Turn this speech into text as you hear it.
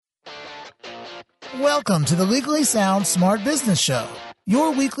Welcome to the Legally Sound Smart Business Show,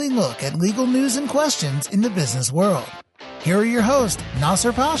 your weekly look at legal news and questions in the business world. Here are your hosts,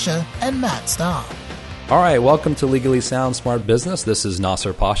 Nasser Pasha and Matt Staub. All right, welcome to Legally Sound Smart Business. This is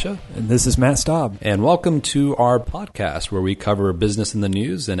Nasser Pasha. And this is Matt Staub. And welcome to our podcast where we cover business in the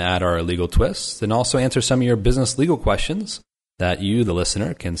news and add our legal twists and also answer some of your business legal questions that you, the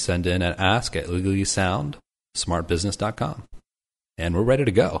listener, can send in and ask at legallysoundsmartbusiness.com. And we're ready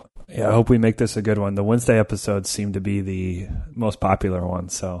to go. Yeah, I hope we make this a good one. The Wednesday episodes seem to be the most popular one.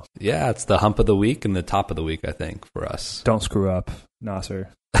 So yeah, it's the hump of the week and the top of the week, I think, for us. Don't screw up,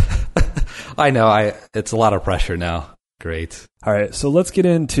 Nasser. I know. It's a lot of pressure now. Great. All right, so let's get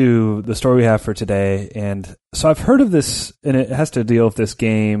into the story we have for today. And so I've heard of this, and it has to deal with this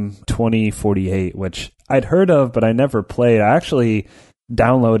game 2048, which I'd heard of, but I never played. I actually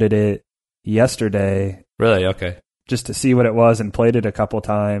downloaded it yesterday. Really? Okay. Just to see what it was and played it a couple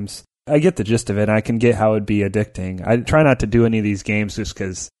times. I get the gist of it, and I can get how it'd be addicting. I try not to do any of these games just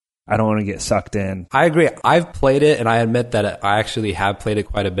because I don't want to get sucked in. I agree. I've played it, and I admit that I actually have played it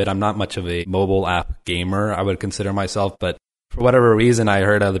quite a bit. I'm not much of a mobile app gamer, I would consider myself, but for whatever reason, I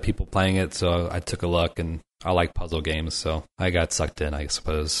heard other people playing it, so I took a look, and I like puzzle games, so I got sucked in, I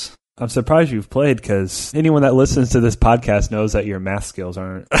suppose. I'm surprised you've played because anyone that listens to this podcast knows that your math skills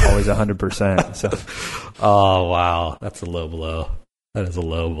aren't always 100%. So. Oh, wow. That's a low blow. That is a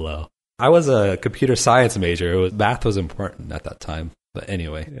low blow. I was a computer science major. Math was important at that time. But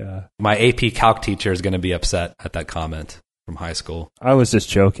anyway, yeah. My AP Calc teacher is going to be upset at that comment from high school. I was just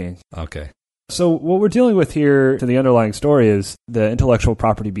joking. Okay. So what we're dealing with here to the underlying story is the intellectual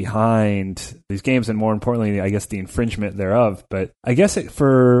property behind these games, and more importantly, I guess the infringement thereof. But I guess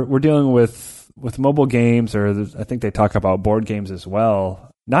we're dealing with mobile games, or I think they talk about board games as well.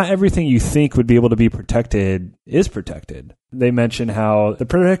 Not everything you think would be able to be protected is protected. They mention how the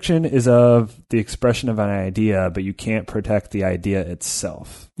protection is of the expression of an idea, but you can't protect the idea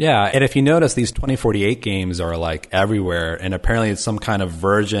itself. Yeah, and if you notice, these 2048 games are like everywhere, and apparently it's some kind of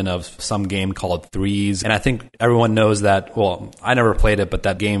version of some game called Threes. And I think everyone knows that, well, I never played it, but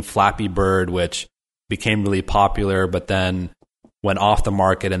that game Flappy Bird, which became really popular, but then went off the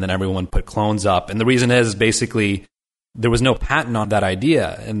market, and then everyone put clones up. And the reason is basically there was no patent on that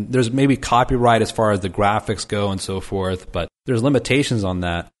idea, and there's maybe copyright as far as the graphics go and so forth, but there's limitations on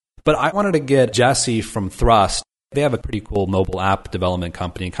that. But I wanted to get Jesse from Thrust. They have a pretty cool mobile app development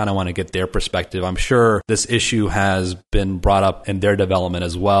company. Kind of want to get their perspective. I'm sure this issue has been brought up in their development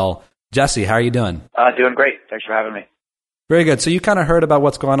as well. Jesse, how are you doing? Doing great. Thanks for having me. Very good. So you kind of heard about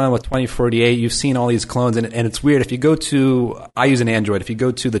what's going on with 2048. You've seen all these clones, and it's weird. If you go to, I use an Android, if you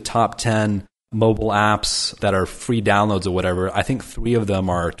go to the top 10 mobile apps that are free downloads or whatever, I think 3 of them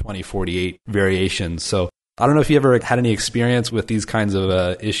are 2048 variations. So I don't know if you ever had any experience with these kinds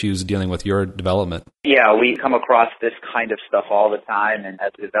of issues dealing with your development. Yeah, we come across this kind of stuff all the time, and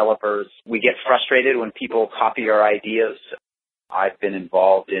as developers, we get frustrated when people copy our ideas. I've been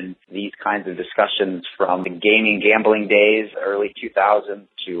involved in these kinds of discussions from the gambling days, early 2000s,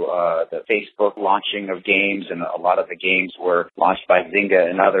 to the Facebook launching of games, and a lot of the games were launched by Zynga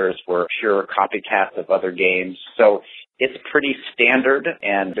and others were pure copycats of other games. So it's pretty standard,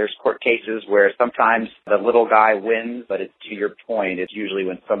 and there's court cases where sometimes the little guy wins, but to your point, it's usually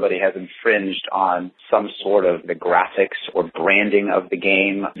when somebody has infringed on some sort of the graphics or branding of the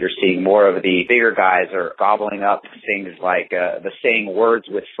game. You're seeing more of the bigger guys are gobbling up things like the saying words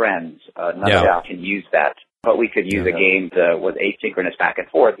with friends. None of us can use that. But we could use a game that was asynchronous back and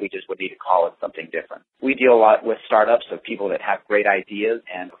forth. We just would need to call it something different. We deal a lot with startups of people that have great ideas,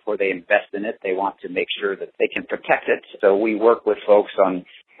 and before they invest in it, they want to make sure that they can protect it. So we work with folks on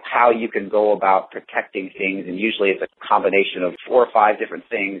how you can go about protecting things, and usually it's a combination of 4 or 5 different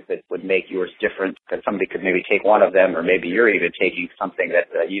things that would make yours different, that somebody could maybe take one of them, or maybe you're even taking something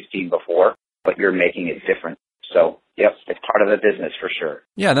that you've seen before, but you're making it different. So, yep, it's part of the business for sure.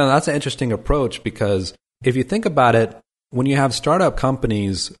 Yeah, no, that's an interesting approach, because if you think about it, when you have startup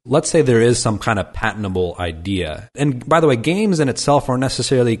companies, let's say there is some kind of patentable idea. And by the way, games in itself aren't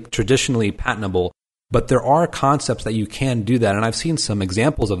necessarily traditionally patentable, but there are concepts that you can do that. And I've seen some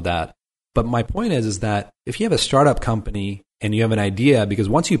examples of that. But my point is that if you have a startup company and you have an idea, because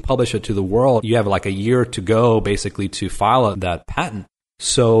once you publish it to the world, you have like a year to go basically to file that patent.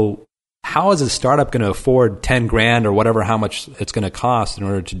 So how is a startup going to afford 10 grand or whatever, how much it's going to cost in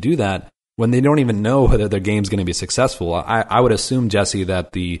order to do that, when they don't even know whether their game's going to be successful? I would assume, Jesse,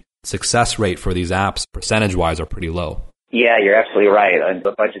 that the success rate for these apps, percentage-wise, are pretty low. Yeah, you're absolutely right. And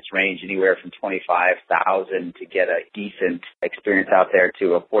the budgets range anywhere from $25,000 to get a decent experience out there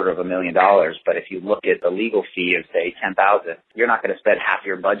to $250,000. But if you look at the legal fee of, say, $10,000, you're not going to spend half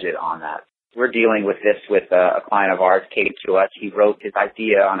your budget on that. We're dealing with this with a client of ours came to us. He wrote his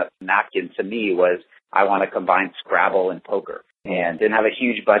idea on a napkin to me was, I want to combine Scrabble and poker. And didn't have a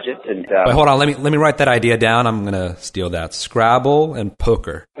huge budget. And wait, hold on. Let me write that idea down. I'm going to steal that. Scrabble and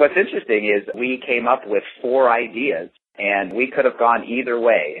poker. What's interesting is we came up with 4 ideas. And we could have gone either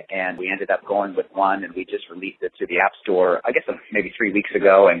way, and we ended up going with one, and we just released it to the App Store, I guess maybe 3 weeks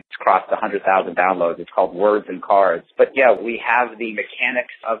ago, and it's crossed 100,000 downloads. It's called Words and Cards. But yeah, we have the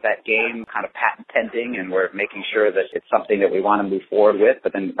mechanics of that game kind of patent pending, and we're making sure that it's something that we want to move forward with.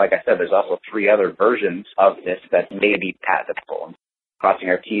 But then, like I said, there's also 3 other versions of this that may be patentable. Crossing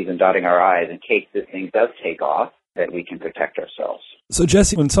our T's and dotting our I's in case this thing does take off, that we can protect ourselves. So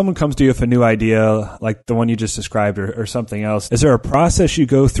Jesse, when someone comes to you with a new idea, like the one you just described or something else, is there a process you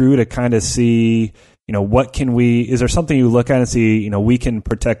go through to kind of see, is there something you look at and see, we can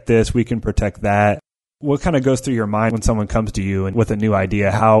protect this, we can protect that? What kind of goes through your mind when someone comes to you and with a new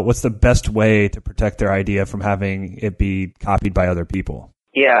idea? What's the best way to protect their idea from having it be copied by other people?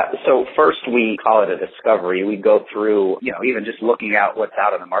 Yeah, so first we call it a discovery. We go through, even just looking at what's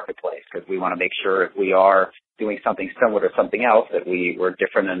out in the marketplace, because we want to make sure if we are doing something similar to something else that we're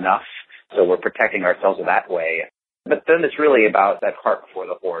different enough, so we're protecting ourselves that way. But then it's really about that cart before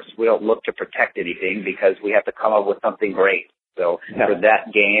the horse. We don't look to protect anything because we have to come up with something great. So for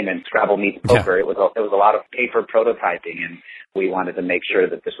that game and Scrabble meets poker, it was a lot of paper prototyping, and we wanted to make sure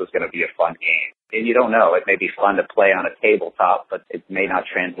that this was going to be a fun game. And you don't know, it may be fun to play on a tabletop, but it may not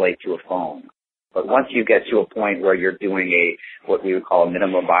translate to a phone. But once you get to a point where you're doing what we would call a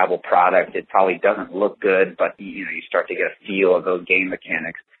minimum viable product, it probably doesn't look good, but you start to get a feel of those game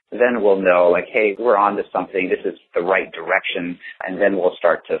mechanics. Then we'll know, like, hey, we're onto something. This is the right direction. And then we'll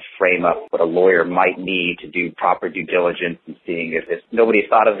start to frame up what a lawyer might need to do proper due diligence and seeing if nobody's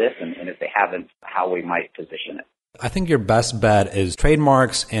thought of this, and if they haven't, how we might position it. I think your best bet is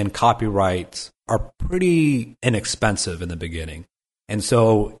trademarks and copyrights are pretty inexpensive in the beginning. And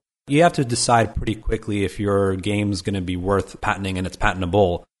so you have to decide pretty quickly if your game's going to be worth patenting and it's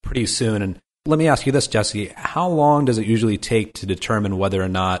patentable pretty soon. And let me ask you this, Jesse. How long does it usually take to determine whether or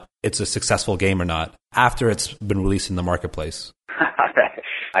not it's a successful game or not after it's been released in the marketplace?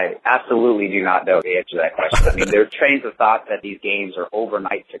 I absolutely do not know the answer to that question. I mean, there are trains of thought that these games are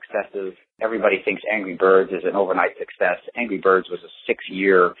overnight successes. Everybody thinks Angry Birds is an overnight success. Angry Birds was a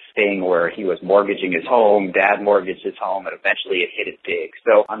 6-year thing where he was mortgaging his home, dad mortgaged his home, and eventually it hit it big.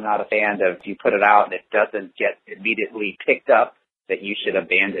 So I'm not a fan of, if you put it out and it doesn't get immediately picked up, that you should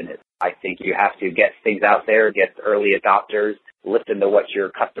abandon it. I think you have to get things out there, get early adopters, listen to what your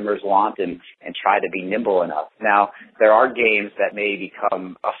customers want, and try to be nimble enough. Now, there are games that may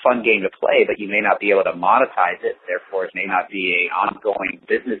become a fun game to play, but you may not be able to monetize it. Therefore, it may not be an ongoing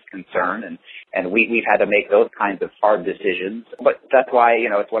business concern, and we've had to make those kinds of hard decisions. But that's why,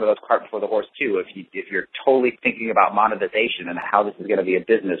 it's one of those cart before the horse too. If you're totally thinking about monetization and how this is going to be a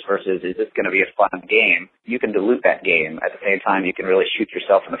business versus is this going to be a fun game, you can dilute that game. At the same time, you can really shoot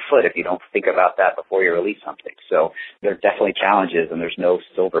yourself in the foot if you don't think about that before you release something. So there are definitely challenges, and there's no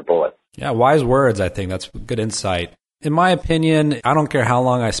silver bullet. Yeah, wise words, I think. That's good insight. In my opinion, I don't care how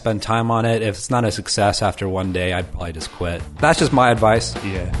long I spend time on it. If it's not a success after one day, I'd probably just quit. That's just my advice.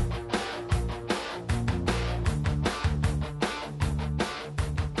 Yeah.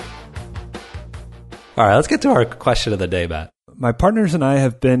 All right, let's get to our question of the day, Matt. My partners and I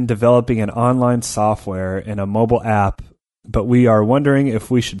have been developing an online software and a mobile app, but we are wondering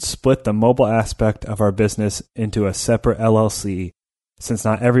if we should split the mobile aspect of our business into a separate LLC, since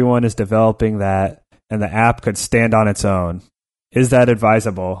not everyone is developing that, and the app could stand on its own. Is that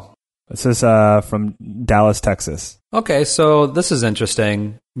advisable? This is from Dallas, Texas. Okay, so this is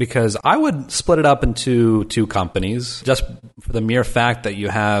interesting because I would split it up into 2 companies just for the mere fact that you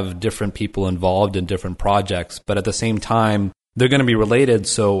have different people involved in different projects, but at the same time, they're going to be related.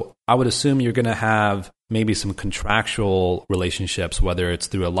 So I would assume you're going to have maybe some contractual relationships, whether it's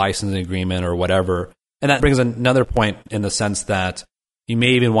through a licensing agreement or whatever. And that brings another point in the sense that you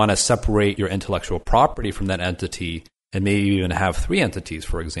may even want to separate your intellectual property from that entity and maybe even have 3 entities,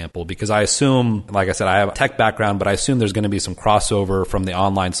 for example, because I assume, like I said, I have a tech background, but I assume there's going to be some crossover from the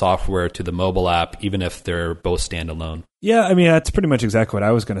online software to the mobile app, even if they're both standalone. Yeah, I mean, that's pretty much exactly what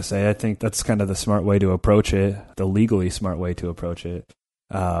I was going to say. I think that's kind of the smart way to approach it, the legally smart way to approach it.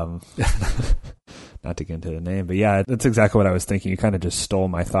 Not to get into the name, but yeah, that's exactly what I was thinking. You kind of just stole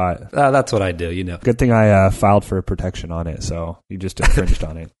my thought. That's what I do, Good thing I filed for protection on it, so you just infringed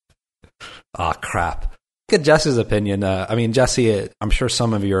on it. Ah, crap. Get Jesse's opinion. Jesse, I'm sure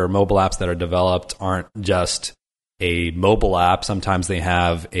some of your mobile apps that are developed aren't just a mobile app. Sometimes they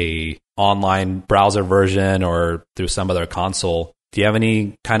have a online browser version or through some other console. Do you have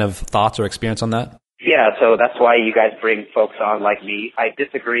any kind of thoughts or experience on that? Yeah, so that's why you guys bring folks on like me. I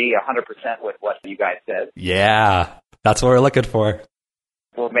disagree 100% with what you guys said. Yeah, that's what we're looking for.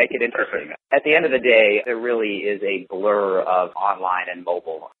 We'll make it interesting. At the end of the day, there really is a blur of online and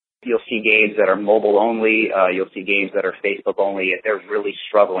mobile. You'll see games that are mobile only. You'll see games that are Facebook only. They're really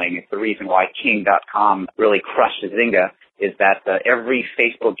struggling. It's the reason why King.com really crushed Zynga is that every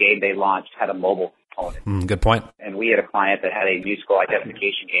Facebook game they launched had a mobile component. Good point. And we had a client that had a musical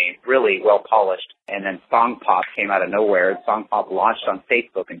identification game, really well polished. And then Song Pop came out of nowhere. Song Pop launched on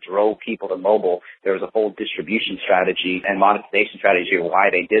Facebook and drove people to mobile. There was a whole distribution strategy and monetization strategy of why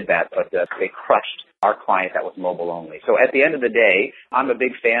they did that, but they crushed our client that was mobile only. So at the end of the day, I'm a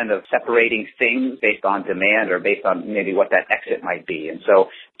big fan of separating things based on demand or based on maybe what that exit might be. And so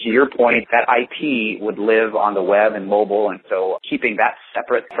to your point, that IP would live on the web and mobile. And so keeping that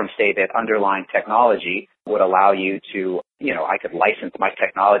separate from, say, that underlying technology would allow you to, I could license my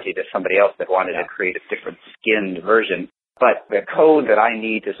technology to somebody else that wanted to create a different skinned version. But the code that I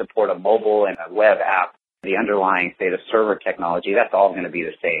need to support a mobile and a web app, the underlying, say, the server technology, that's all going to be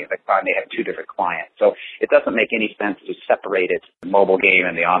the same. I may have two different clients. So it doesn't make any sense to separate it, the mobile game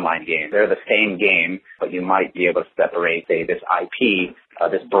and the online game. They're the same game, but you might be able to separate, say, this IP,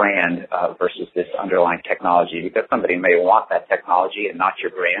 this brand versus this underlying technology, because somebody may want that technology and not your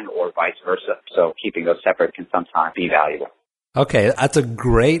brand or vice versa. So keeping those separate can sometimes be valuable. Okay, that's a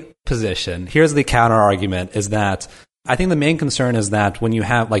great position. Here's the counter argument is that I think the main concern is that when you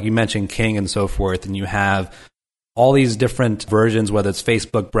have, like you mentioned, King and so forth, and you have all these different versions, whether it's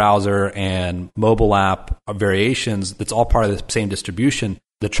Facebook browser and mobile app variations, that's all part of the same distribution.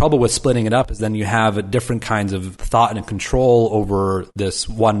 The trouble with splitting it up is then you have different kinds of thought and control over this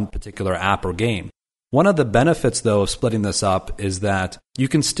one particular app or game. One of the benefits, though, of splitting this up is that you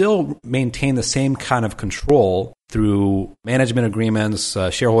can still maintain the same kind of control through management agreements,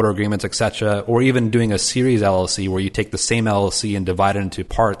 shareholder agreements, etc., or even doing a series LLC where you take the same LLC and divide it into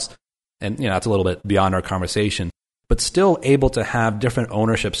parts. And that's a little bit beyond our conversation, but still able to have different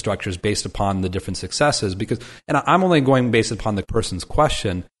ownership structures based upon the different successes. And I'm only going based upon the person's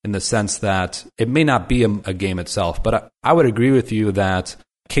question in the sense that it may not be a game itself, but I would agree with you that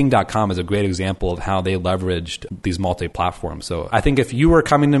King.com is a great example of how they leveraged these multi-platforms. So I think if you were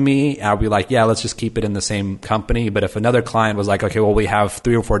coming to me, I'd be like, yeah, let's just keep it in the same company. But if another client was like, okay, well, we have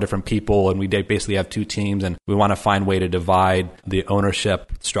 3 or 4 different people and we basically have 2 teams and we want to find a way to divide the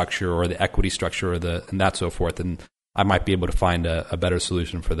ownership structure or the equity structure and that so forth, and I might be able to find a better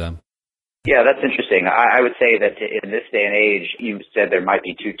solution for them. Yeah, that's interesting. I would say that in this day and age, you said there might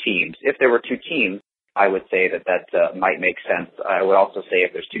be 2 teams. If there were 2 teams, I would say that might make sense. I would also say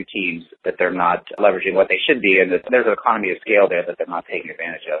if there's 2 teams that they're not leveraging what they should be, and that there's an economy of scale there that they're not taking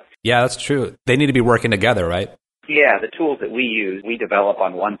advantage of. Yeah, that's true. They need to be working together, right? Yeah, the tools that we use, we develop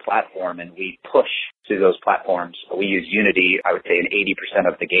on one platform and we push to those platforms. We use Unity, I would say, in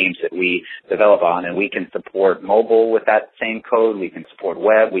 80% of the games that we develop on, and we can support mobile with that same code. We can support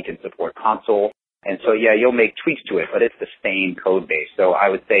web. We can support console. And so, yeah, you'll make tweaks to it, but it's the same code base. So I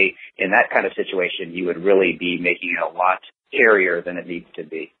would say in that kind of situation, you would really be making it a lot hairier than it needs to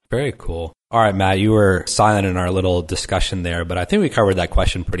be. Very cool. All right, Matt, you were silent in our little discussion there, but I think we covered that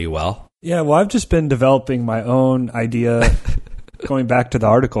question pretty well. Yeah, well, I've just been developing my own idea. Going back to the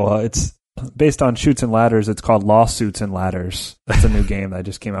article, it's based on Chutes and Ladders. It's called Lawsuits and Ladders. That's a new game that I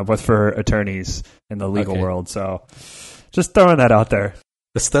just came up with for attorneys in the legal world. So just throwing that out there.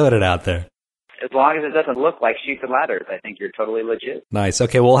 Just throwing it out there. As long as it doesn't look like Chutes and Ladders, I think you're totally legit. Nice.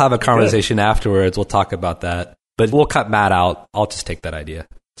 Okay, we'll have a conversation afterwards. We'll talk about that. But we'll cut Matt out. I'll just take that idea.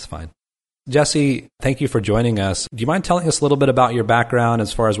 It's fine. Jesse, thank you for joining us. Do you mind telling us a little bit about your background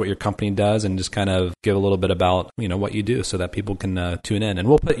as far as what your company does and just kind of give a little bit about, what you do so that people can tune in? And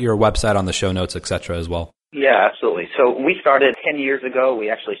we'll put your website on the show notes, et cetera, as well. Yeah, absolutely. So we started 10 years ago.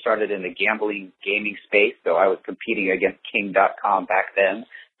 We actually started in the gambling gaming space. So I was competing against King.com back then.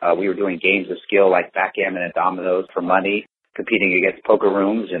 We were doing games of skill like backgammon and dominoes for money, competing against poker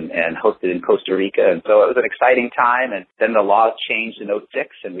rooms and hosted in Costa Rica. And so it was an exciting time. And then the laws changed in 2006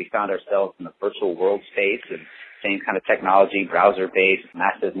 and we found ourselves in the virtual world space and same kind of technology, browser-based,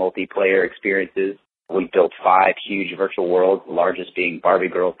 massive multiplayer experiences. We built 5 huge virtual worlds, the largest being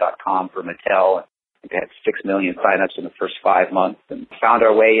BarbieGirls.com for Mattel. We had 6 million signups in the first 5 months and found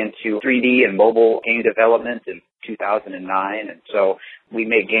our way into 3D and mobile game development in 2009. And so we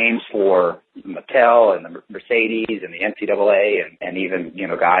made games for Mattel and the Mercedes and the NCAA and even,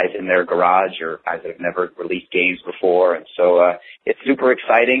 guys in their garage or guys that have never released games before. And so it's super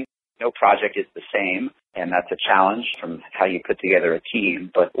exciting. No project is the same, and that's a challenge from how you put together a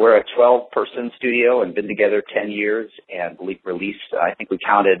team. But we're a 12-person studio and been together 10 years and released, I think we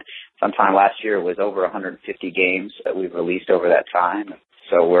counted sometime last year, it was over 150 games that we've released over that time.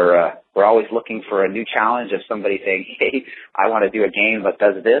 So we're always looking for a new challenge of somebody saying, hey, I want to do a game that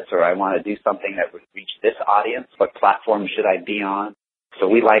does this, or I want to do something that would reach this audience. What platform should I be on? So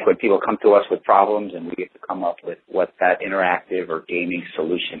we like when people come to us with problems and we get to come up with what that interactive or gaming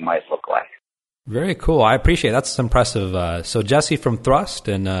solution might look like. Very cool. I appreciate it. That's impressive. So Jesse from Thrust,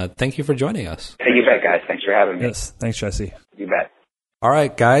 and thank you for joining us. Hey, you bet, guys. Thanks for having me. Yes, thanks, Jesse. You bet. All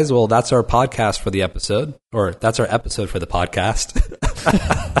right, guys. Well, that's our podcast for the episode, or that's our episode for the podcast.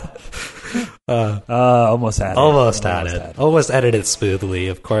 Almost had it. Almost edited smoothly.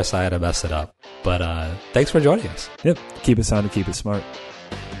 Of course, I had to mess it up. But thanks for joining us. Yep. Keep it sound and keep it smart.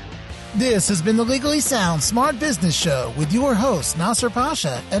 This has been the Legally Sound Smart Business Show with your hosts, Nasser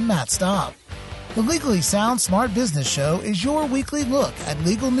Pasha and Matt Staub. The Legally Sound Smart Business Show is your weekly look at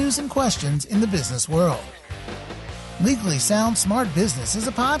legal news and questions in the business world. Legally Sound Smart Business is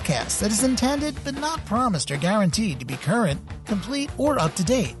a podcast that is intended but not promised or guaranteed to be current, complete, or up to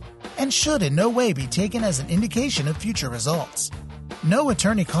date, and should in no way be taken as an indication of future results. No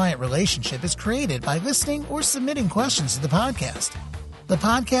attorney-client relationship is created by listening or submitting questions to the podcast. The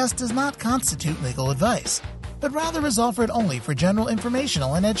podcast does not constitute legal advice, but rather is offered only for general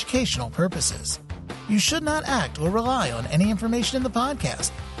informational and educational purposes. You should not act or rely on any information in the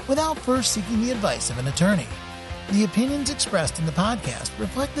podcast without first seeking the advice of an attorney. The opinions expressed in the podcast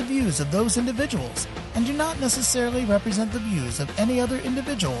reflect the views of those individuals and do not necessarily represent the views of any other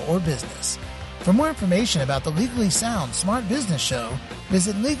individual or business. For more information about the Legally Sound Smart Business Show,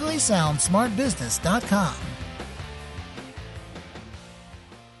 visit LegallySoundSmartBusiness.com.